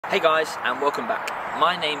Hey guys, and welcome back.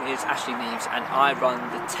 My name is Ashley Neves and I run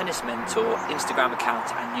the Tennis Mentor Instagram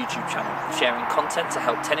account and YouTube channel, sharing content to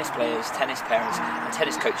help tennis players, tennis parents and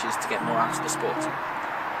tennis coaches to get more out of the sport.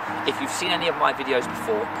 If you've seen any of my videos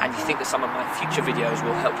before and you think that some of my future videos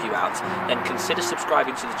will help you out, then consider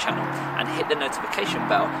subscribing to the channel and hit the notification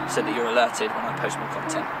bell so that you're alerted when I post more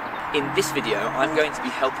content. In this video, I'm going to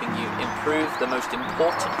be helping you improve the most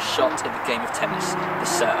important shot in the game of tennis, the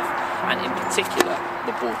serve, and in particular,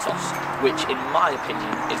 the ball toss, which in my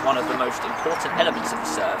opinion is one of the most important elements of the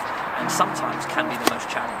serve and sometimes can be the most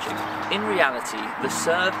challenging. In reality, the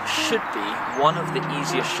serve should be one of the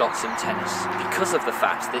easiest shots in tennis because of the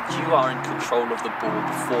fact that you are in control of the ball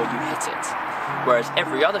before you hit it. Whereas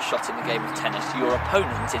every other shot in the game of tennis, your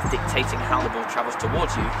opponent is dictating how the ball travels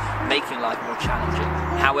towards you, making life more challenging.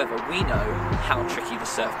 However, we know how tricky the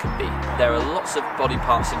serve can be. There are lots of body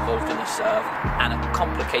parts involved in the serve and a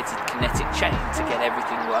complicated kinetic chain to get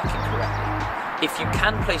everything working correctly. If you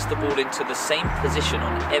can place the ball into the same position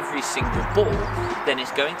on every single ball, then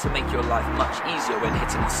it's going to make your life much easier when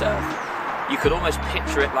hitting the serve. You could almost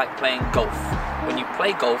picture it like playing golf. When you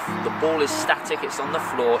play golf, the ball is static, it's on the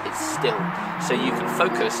floor, it's still. So you can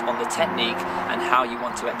focus on the technique and how you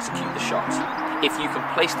want to execute the shot. If you can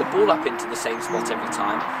place the ball up into the same spot every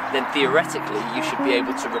time, then theoretically you should be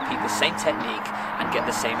able to repeat the same technique and get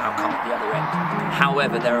the same outcome at the other end.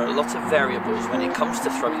 However, there are a lot of variables when it comes to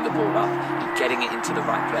throwing the ball up and getting it into the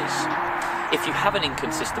right place. If you have an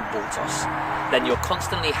inconsistent ball toss, then you're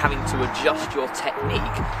constantly having to adjust your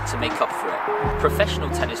technique to make up for it. Professional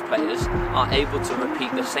tennis players are able to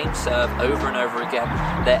repeat the same serve over and over again.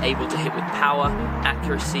 They're able to hit with power,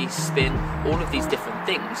 accuracy, spin, all of these different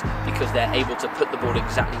things because they're able to put the ball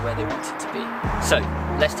exactly where they want it to be. So,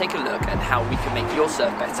 let's take a look at how we can make your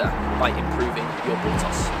serve better by improving your ball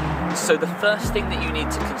toss. So the first thing that you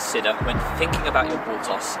need to consider when thinking about your ball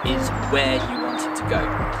toss is where you want it to go.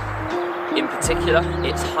 In particular,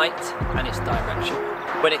 its height and its direction.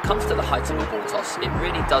 When it comes to the height of a ball toss, it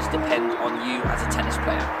really does depend on you as a tennis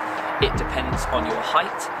player. It depends on your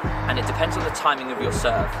height and it depends on the timing of your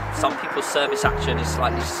serve. Some people's service action is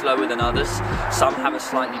slightly slower than others. Some have a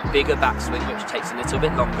slightly bigger backswing which takes a little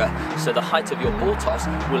bit longer, so the height of your ball toss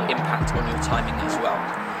will impact on your timing as well.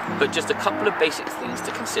 But just a couple of basic things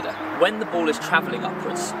to consider. When the ball is travelling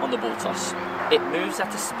upwards on the ball toss, it moves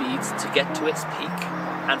at a speed to get to its peak.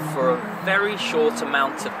 And for a very short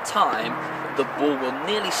amount of time, the ball will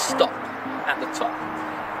nearly stop at the top.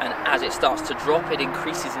 And as it starts to drop, it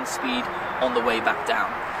increases in speed on the way back down.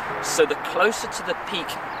 So the closer to the peak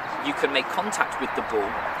you can make contact with the ball,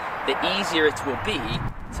 the easier it will be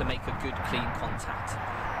to make a good clean contact.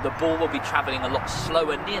 The ball will be travelling a lot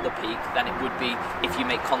slower near the peak than it would be if you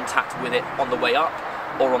make contact with it on the way up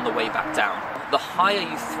or on the way back down. The higher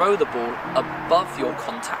you throw the ball above your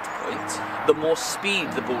contact point, the more speed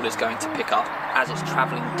the ball is going to pick up as it's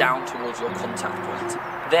travelling down towards your contact point.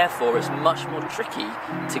 Therefore, it's much more tricky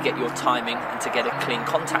to get your timing and to get a clean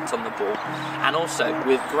contact on the ball. And also,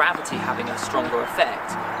 with gravity having a stronger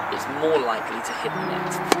effect, it's more likely to hit the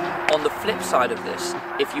net. On the flip side of this,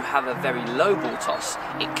 if you have a very low ball toss,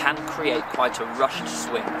 it can create quite a rushed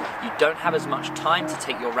swing. You don't have as much time to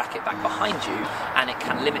take your racket back behind you, and it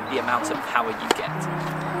can limit the amount of power you get.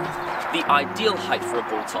 The ideal height for a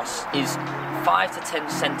ball toss is 5 to 10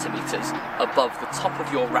 centimeters above the top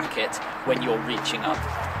of your racket when you're reaching up.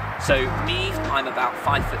 So me, I'm about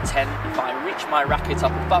 5'10". If I reach my racket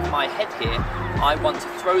up above my head here, I want to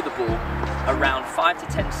throw the ball around 5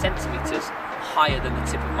 to 10 centimeters higher than the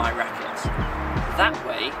tip of my racket. That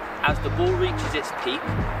way, as the ball reaches its peak,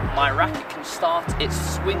 my racket can start its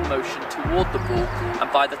swing motion toward the ball,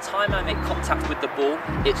 and by the time I make contact with the ball,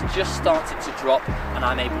 it's just started to drop and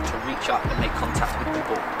I'm able to reach up and make contact with the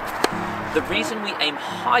ball. The reason we aim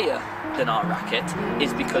higher than our racket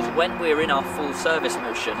is because when we're in our full service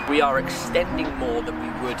motion, we are extending more than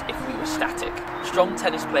we would if we were static. Strong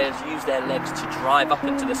tennis players use their legs to drive up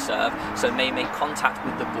into the serve, so may make contact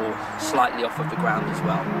with the ball slightly off of the ground as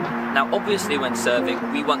well. Now obviously when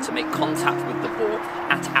serving, we want to make contact with the ball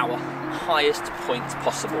at our highest point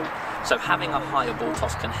possible. So having a higher ball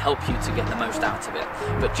toss can help you to get the most out of it.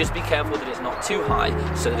 But just be careful that it's not too high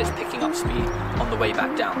so that it's picking up speed on the way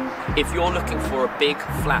back down. If you're looking for a big,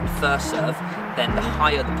 flat first serve, then the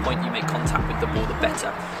higher the point you make contact with the ball, the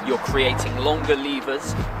better. You're creating longer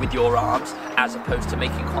levers with your arms as opposed to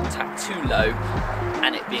making contact too low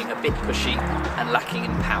and it being a bit pushy and lacking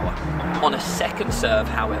in power. On a second serve,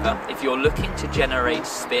 however, if you're looking to generate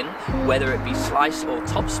spin, whether it be slice or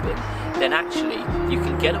topspin, then actually you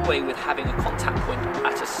can get away with having a contact point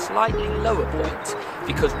at a slightly lower point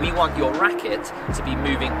because we want your racket to be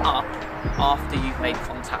moving up after you've made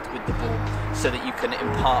contact with the ball so that you can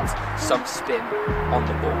impart some spin on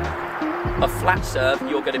the ball. A flat serve,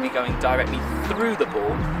 you're going to be going directly through the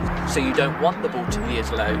ball, so you don't want the ball to be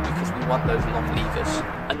as low because we want those long levers.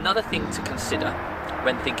 Another thing to consider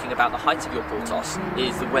when thinking about the height of your ball toss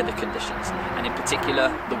is the weather conditions, and in particular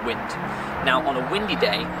the wind. Now on a windy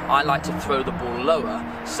day, I like to throw the ball lower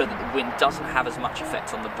so that the wind doesn't have as much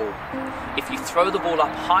effect on the ball. If you throw the ball up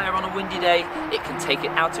higher on a windy day, it can take it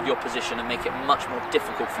out of your position and make it much more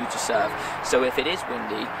difficult for you to serve. So if it is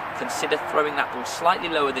windy, consider throwing that ball slightly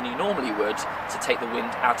lower than you normally would to take the wind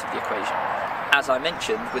out of the equation. As I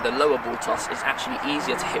mentioned, with a lower ball toss, it's actually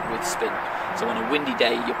easier to hit with spin. So on a windy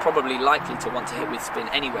day, you're probably likely to want to hit with spin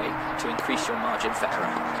anyway to increase your margin for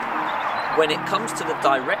error. When it comes to the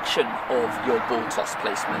direction of your ball toss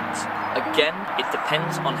placement, again, it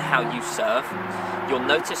depends on how you serve. You'll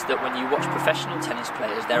notice that when you watch professional tennis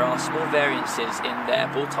players, there are small variances in their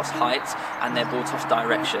ball toss height and their ball toss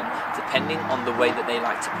direction, depending on the way that they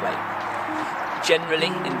like to play. Generally,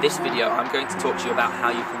 in this video, I'm going to talk to you about how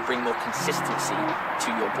you can bring more consistency to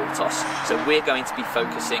your ball toss. So we're going to be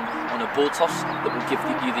focusing on a ball toss that will give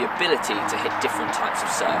you the ability to hit different types of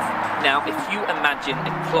serve. Now, if you imagine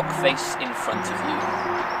a clock face in front of you,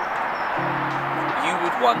 you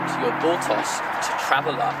would want your ball toss to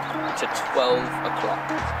travel up to 12 o'clock.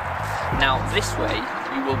 Now, this way,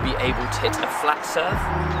 you will be able to hit a flat serve,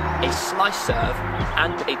 a slice serve,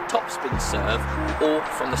 and a topspin serve, all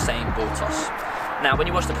from the same ball toss. Now, when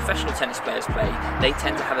you watch the professional tennis players play, they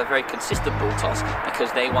tend to have a very consistent ball toss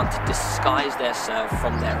because they want to disguise their serve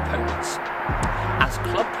from their opponents. As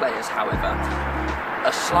club players, however,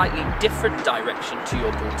 a slightly different direction to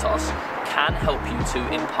your ball toss can help you to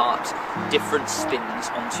impart different spins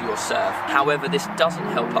onto your serve. However, this doesn't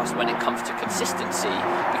help us when it comes to consistency,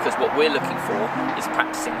 because what we're looking for is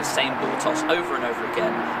practicing the same ball toss over and over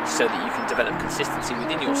again so that you can develop consistency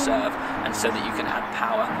within your serve and so that you can add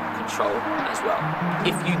power, control as well.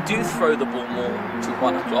 If you do throw the ball more to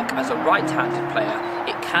 1 o'clock as a right-handed player,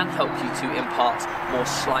 it can help you to impart more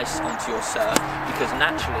slice onto your serve, because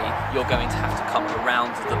naturally you're going to have to come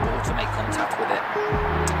around the ball to make contact with it.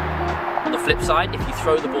 On the flip side, if you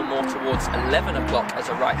throw the ball more towards 11 o'clock as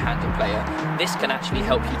a right-handed player, this can actually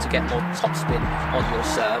help you to get more topspin on your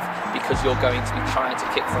serve, because you're going to be trying to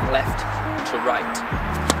kick from left to right.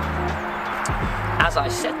 As I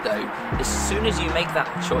said though, as soon as you make that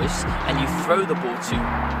choice and you throw the ball to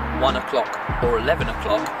 1 o'clock or 11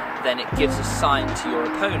 o'clock, then it gives a sign to your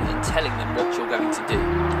opponent telling them what you're going to do.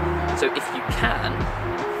 So if you can,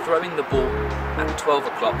 throwing the ball at 12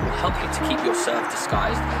 o'clock will help you to keep your serve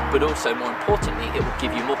disguised, but also, more importantly, it will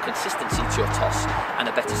give you more consistency to your toss and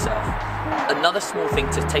a better serve. Another small thing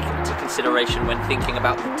to take into consideration when thinking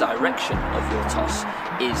about the direction of your toss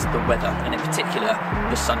is the weather, and in particular,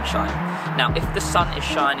 the sunshine. Now, if the sun is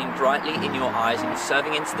shining brightly in your eyes and you're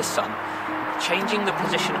serving into the sun, changing the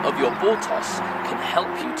position of your ball toss can help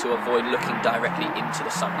you to avoid looking directly into the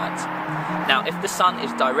sunlight. Now, if the sun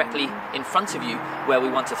is directly in front of you where we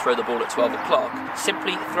want to throw the ball at 12 o'clock,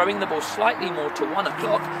 simply throwing the ball slightly more to 1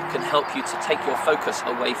 o'clock can help you to take your focus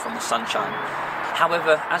away from the sunshine.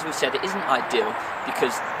 However, as we said, it isn't ideal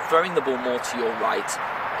because throwing the ball more to your right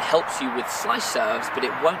helps you with slice serves, but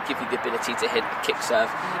it won't give you the ability to hit a kick serve,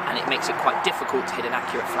 and it makes it quite difficult to hit an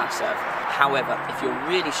accurate flat serve. However, if you're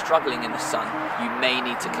really struggling in the sun, you may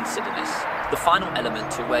need to consider this. The final element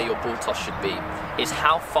to where your ball toss should be is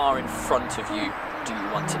how far in front of you do you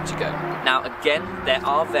want it to go. Now again, there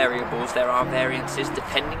are variables, there are variances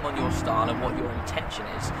depending on your style and what your intention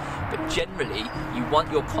is, but generally you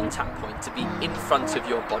want your contact point to be in front of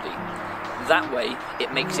your body. That way,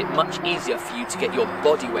 it makes it much easier for you to get your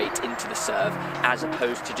body weight into the serve as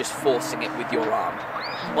opposed to just forcing it with your arm.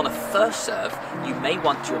 On a first serve, you may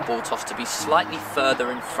want your ball toss to be slightly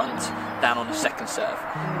further in front than on a second serve,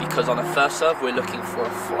 because on a first serve we're looking for a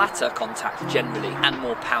flatter contact generally and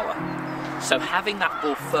more power. So having that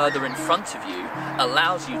ball further in front of you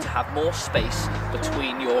allows you to have more space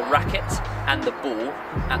between your racket and the ball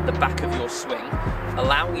at the back of your swing,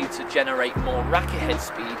 allowing you to generate more racket head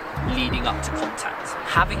speed leading up to contact.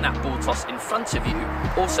 Having that ball toss in front of you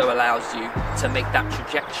also allows you to make that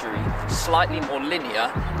trajectory slightly more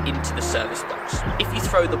linear into the service box. If you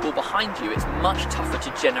throw the ball behind you, it's much tougher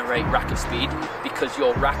to generate racket speed because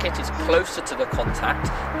your racket is closer to the contact,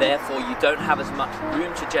 therefore you don't have as much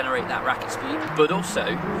room to generate that racket speed, but also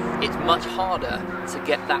it's much harder to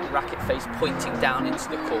get that racket face pointing down into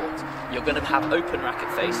the court. You're going to have open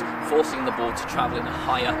racket face, forcing the ball to travel in a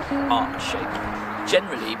higher arc shape.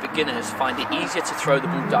 Generally, beginners find it easier to throw the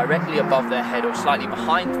ball directly above their head or slightly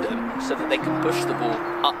behind them so that they can push the ball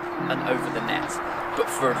up and over the net. But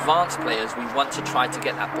for advanced players, we want to try to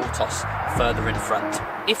get that ball toss further in front.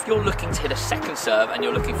 If you're looking to hit a second serve and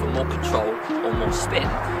you're looking for more control or more spin,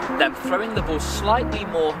 then throwing the ball slightly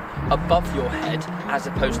more above your head as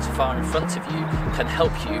opposed to far in front of you can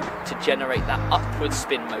help you to generate that upward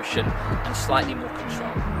spin motion and slightly more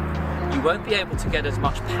control. You won't be able to get as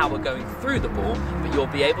much power going through the ball, but you'll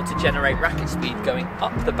be able to generate racket speed going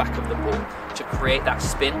up the back of the ball to create that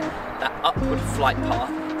spin, that upward flight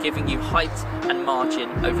path, giving you height and margin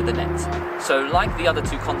over the net. So like the other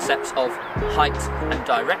two concepts of height and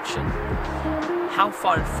direction, how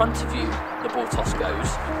far in front of you the ball toss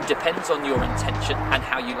goes depends on your intention and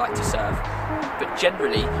how you like to serve. But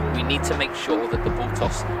generally, we need to make sure that the ball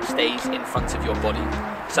toss stays in front of your body.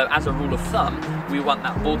 So as a rule of thumb, we want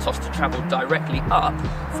that ball toss to travel directly up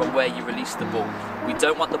from where you release the ball. We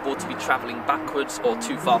don't want the ball to be travelling backwards or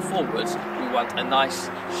too far forwards. We want a nice,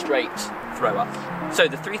 straight throw up. So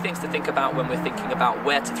the three things to think about when we're thinking about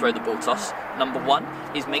where to throw the ball toss. Number one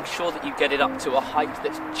is make sure that you get it up to a height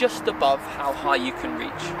that's just above how high you can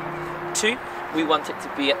reach. Two, we want it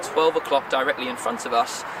to be at 12 o'clock directly in front of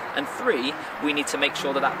us. And three, we need to make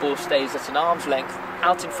sure that that ball stays at an arm's length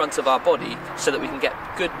out in front of our body so that we can get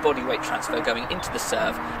good body weight transfer going into the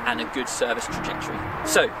serve and a good service trajectory.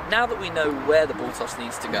 So now that we know where the ball toss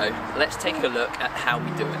needs to go, let's take a look at how we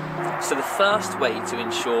do it. So the first way to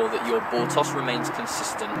ensure that your ball toss remains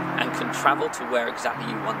consistent and can travel to where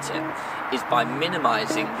exactly you want it is by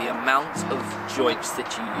minimizing the amount of joints that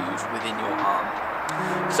you use within your arm.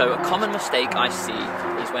 So a common mistake I see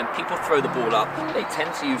is when people throw the ball up, they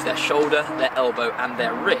tend to use their shoulder, their elbow and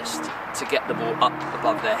their wrist to get the ball up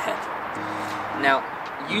above their head. Now,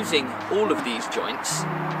 using all of these joints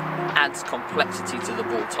adds complexity to the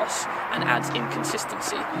ball toss and adds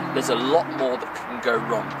inconsistency. There's a lot more that can go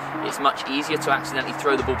wrong. It's much easier to accidentally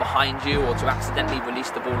throw the ball behind you or to accidentally release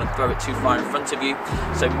the ball and throw it too far in front of you.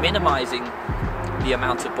 So minimizing the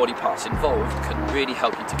amount of body parts involved can really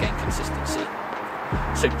help you to gain consistency.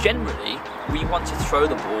 So generally, we want to throw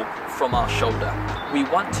the ball from our shoulder. We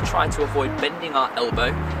want to try to avoid bending our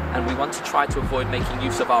elbow, and we want to try to avoid making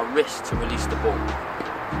use of our wrist to release the ball.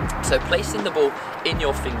 So placing the ball in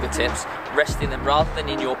your fingertips, resting them rather than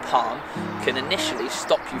in your palm, can initially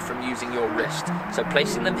stop you from using your wrist. So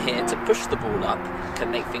placing them here to push the ball up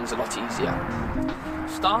can make things a lot easier.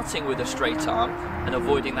 Starting with a straight arm and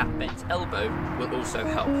avoiding that bent elbow will also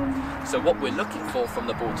help. So what we're looking for from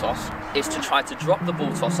the ball toss is to try to drop the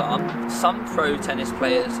ball toss arm. Some pro tennis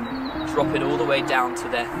players drop it all the way down to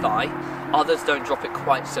their thigh. Others don't drop it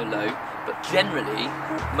quite so low, but generally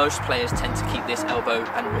most players tend to keep this elbow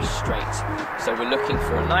and wrist straight. So we're looking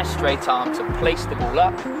for a nice straight arm to place the ball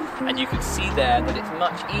up, and you can see there that it's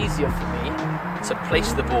much easier for me to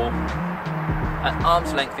place the ball at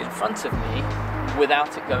arm's length in front of me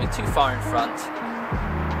without it going too far in front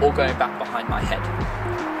or going back behind my head.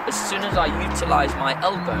 As soon as I utilise my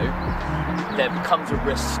elbow, there becomes a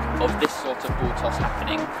risk of this sort of ball toss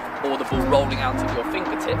happening, or the ball rolling out of your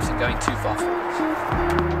fingertips and going too far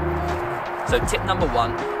forwards. So tip number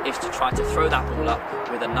one is to try to throw that ball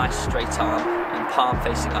up with a nice straight arm and palm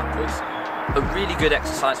facing upwards. A really good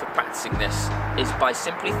exercise for practicing this is by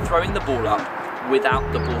simply throwing the ball up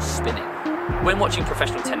without the ball spinning. When watching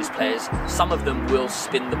professional tennis players, some of them will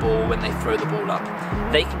spin the ball when they throw the ball up.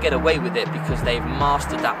 They can get away with it because they've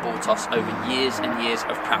mastered that ball toss over years and years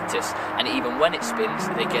of practice, and even when it spins,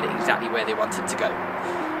 they get it exactly where they want it to go.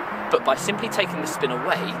 But by simply taking the spin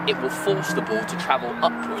away, it will force the ball to travel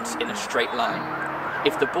upwards in a straight line.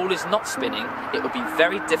 If the ball is not spinning, it will be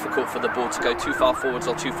very difficult for the ball to go too far forwards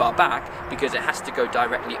or too far back because it has to go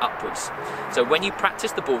directly upwards. So when you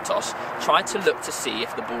practice the ball toss, try to look to see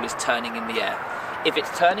if the ball is turning in the air. If it's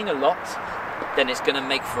turning a lot, then it's going to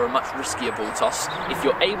make for a much riskier ball toss. If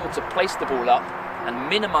you're able to place the ball up and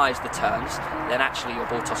minimise the turns, then actually your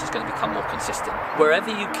ball toss is going to become more consistent. Wherever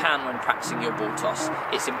you can when practicing your ball toss,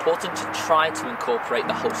 it's important to try to incorporate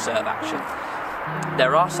the whole serve action.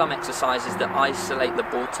 There are some exercises that isolate the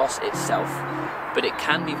ball toss itself, but it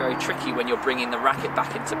can be very tricky when you're bringing the racket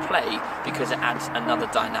back into play because it adds another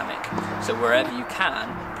dynamic. So wherever you can,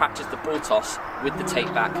 practice the ball toss with the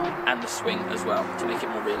take back and the swing as well to make it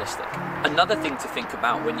more realistic. Another thing to think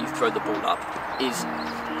about when you throw the ball up is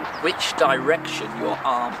which direction your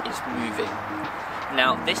arm is moving.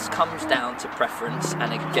 Now this comes down to preference,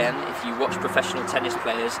 and again, if you watch professional tennis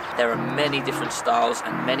players, there are many different styles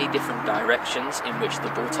and many different directions in which the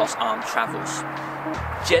ball toss arm travels.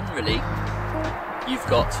 Generally, you've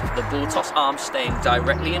got the ball toss arm staying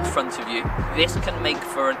directly in front of you. This can make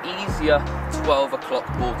for an easier 12 o'clock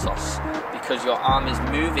ball toss because your arm is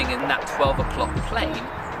moving in that 12 o'clock plane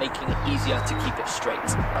making it easier to keep it straight.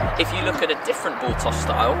 If you look at a different ball toss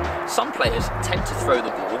style, some players tend to throw the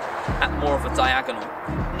ball at more of a diagonal,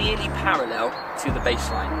 nearly parallel to the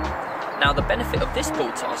baseline. Now the benefit of this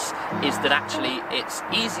ball toss is that actually it's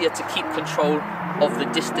easier to keep control of the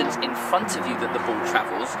distance in front of you that the ball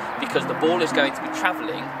travels, because the ball is going to be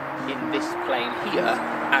travelling in this plane here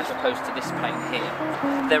as opposed to this plane here.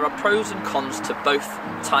 There are pros and cons to both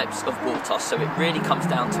types of ball toss, so it really comes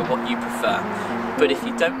down to what you prefer. But if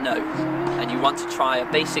you don't know and you want to try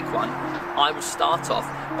a basic one, I will start off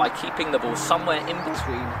by keeping the ball somewhere in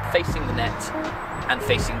between facing the net and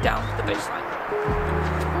facing down the baseline.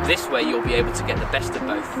 This way you'll be able to get the best of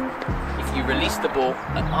both. If you release the ball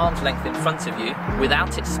at arm's length in front of you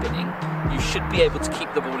without it spinning, you should be able to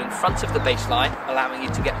keep the ball in front of the baseline, allowing you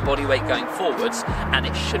to get body weight going forwards, and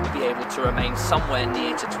it should be able to remain somewhere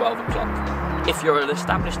near to 12 o'clock. If you're an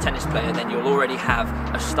established tennis player, then you'll already have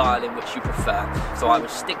a style in which you prefer, so I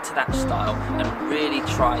would stick to that style and really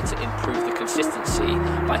try to improve the consistency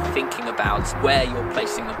by thinking about where you're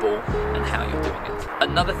placing the ball and how you're doing it.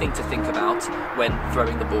 Another thing to think about when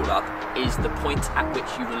throwing the ball up is the point at which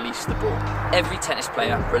you release the ball. Every tennis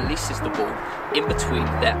player releases the ball in between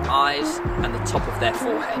their eyes and the top of their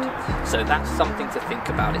forehead, so that's something to think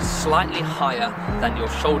about. It's slightly higher than your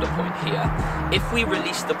shoulder point here. If we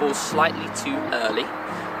release the ball slightly too early,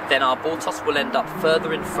 then our ball toss will end up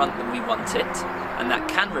further in front than we want it, and that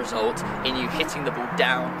can result in you hitting the ball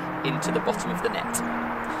down into the bottom of the net.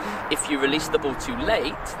 If you release the ball too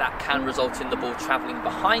late, that can result in the ball travelling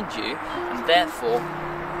behind you and therefore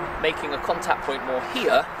making a contact point more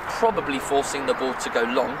here, probably forcing the ball to go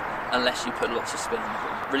long unless you put lots of spin on the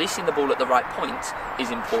ball. Releasing the ball at the right point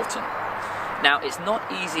is important. Now, it's not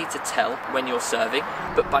easy to tell when you're serving,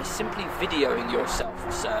 but by simply videoing yourself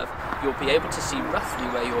serve, you'll be able to see roughly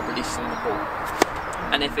where you're releasing the ball.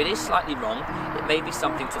 And if it is slightly wrong, it may be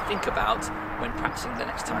something to think about when practicing the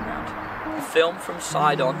next time round. Film from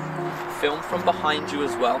side on, film from behind you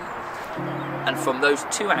as well, and from those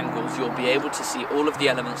two angles you'll be able to see all of the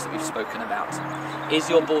elements that we've spoken about. Is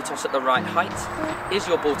your ball toss at the right height? Is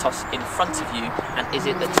your ball toss in front of you? And is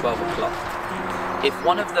it at 12 o'clock? If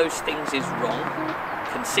one of those things is wrong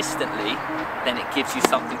consistently, then it gives you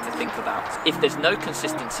something to think about. If there's no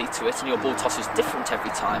consistency to it and your ball toss is different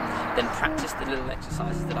every time, then practice the little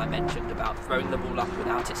exercises that I mentioned about throwing the ball up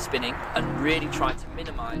without it spinning, and really try to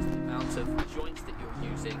minimize the amount of joints that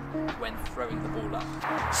you're using when throwing the ball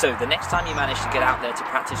up. So the next time you manage to get out there to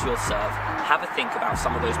practice your serve, have a think about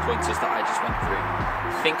some of those pointers that I just went through.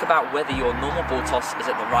 Think about whether your normal ball toss is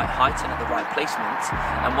at the right height and at the right placement,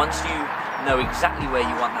 and once you know exactly where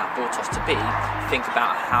you want that ball toss to be, think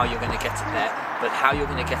about how you're going to get it there, but how you're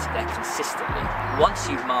going to get it there consistently. Once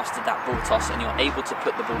you've mastered that ball toss and you're able to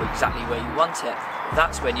put the ball exactly where you want it,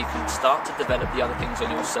 that's when you can start to develop the other things on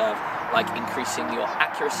your serve, like increasing your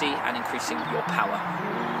accuracy and increasing your power.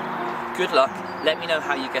 Good luck, let me know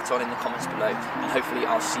how you get on in the comments below, and hopefully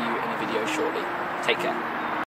I'll see you in a video shortly. Take care.